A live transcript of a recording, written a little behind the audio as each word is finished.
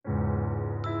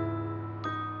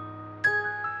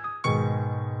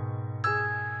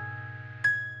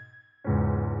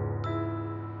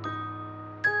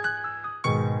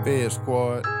Fed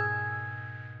Squad.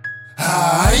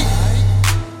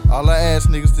 All I ask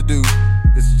niggas to do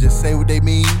is to just say what they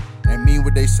mean and mean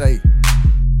what they say.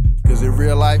 Cause in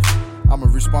real life, I'ma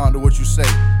respond to what you say,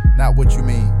 not what you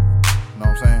mean. You know what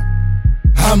I'm saying?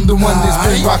 I'm the one that's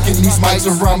been rocking these mics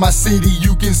around my city.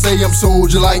 You can say I'm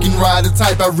soldier like and ride the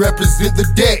type. I represent the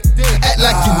deck. Act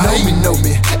like you know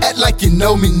me. Act like you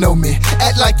know me.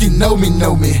 Act like you know me.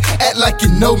 Act like you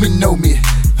know me.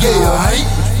 Yeah, What you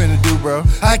finna do, bro?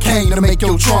 I came to make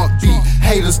your trunk beat.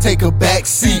 Haters take a back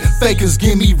seat. Fakers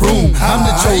give me room. I'm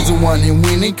the chosen one, and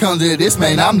when it comes to this,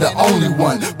 man, I'm the only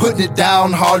one. Putting it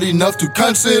down hard enough to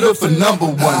consider for number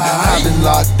one. I've been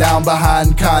locked down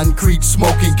behind concrete,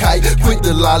 smoking kite. Quit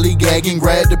the lollygagging,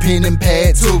 grabbed the pen and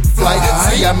pad, took flight.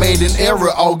 See, I made an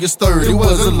error August 3rd. It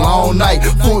was a long night.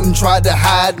 Fulton tried to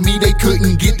hide me, they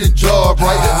couldn't get the job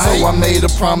right. So I made a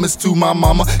promise to my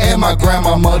mama and my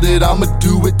grandmama that I'ma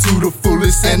do it to the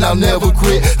fullest and I'll never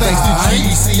quit. Thanks to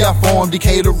GDC, I formed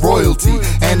Decatur Royalty,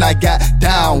 and I got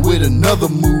down with another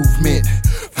movement.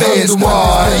 Fed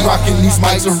Squad, rocking these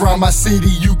mics around my city.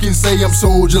 You can say I'm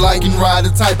soldier like and ride the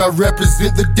type. I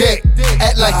represent the deck.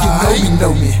 Act like you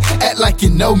know me. Act like you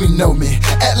know me.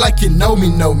 Act like you know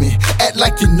me. Act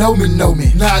like you know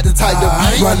me. Not the type to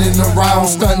be running around,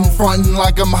 stunting, fronting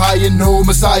like I'm higher, no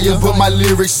messiah, but my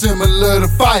lyrics similar to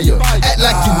fire. Act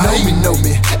like you know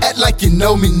me. Act like you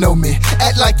know me.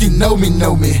 Act like you know me.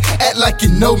 Act like you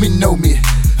know me.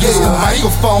 Yeah,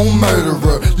 microphone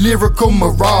murderer, lyrical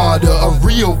marauder, a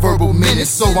real verbal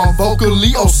menace. So I'm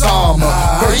vocally Osama,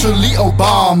 virtually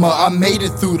Obama. I made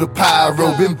it through the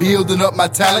pyro, been building up my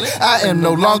talent. I am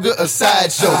no longer a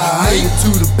sideshow. Made it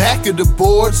to the back of the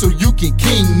board so you can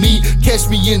king me. Catch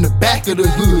me in the back of the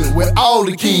hood where all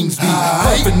the kings be.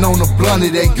 Puffing on a blunt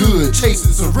of that good,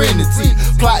 chasing serenity.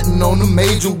 Plotting on a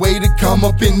major way to come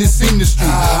up in this industry.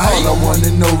 All I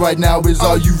wanna know right now is,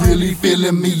 are you really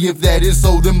feeling me? If that is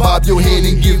so, then bob your head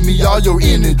and give me all your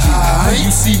energy. When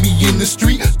you see me in the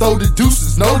street, throw the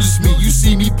deuces, notice me. You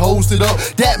see me posted up,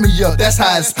 dap me up, that's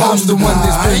how it's supposed to be. I'm the one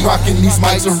that's been rocking these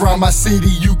mics around my city.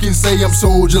 You can say I'm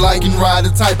soldier like and ride the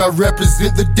type. I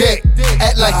represent the deck.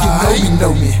 Act like you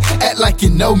know me. Act like you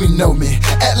know me.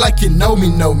 Act like you know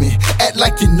me. Act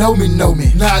like you know me.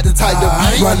 Not the type to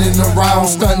be running around,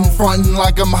 stunting, fronting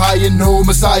like I'm higher, no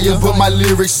messiah, but my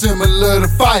lyrics similar to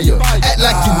fire. Act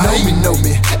like you know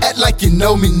me. Act like you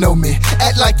know me.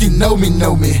 Act like you know me.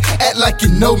 Act like you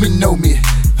know me.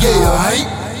 Yeah,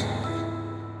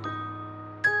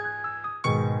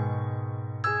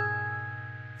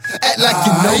 Act like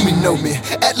you know me.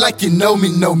 Act like you know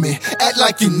me. Act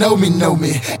like you know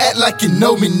me. Act like you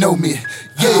know me.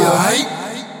 Yeah.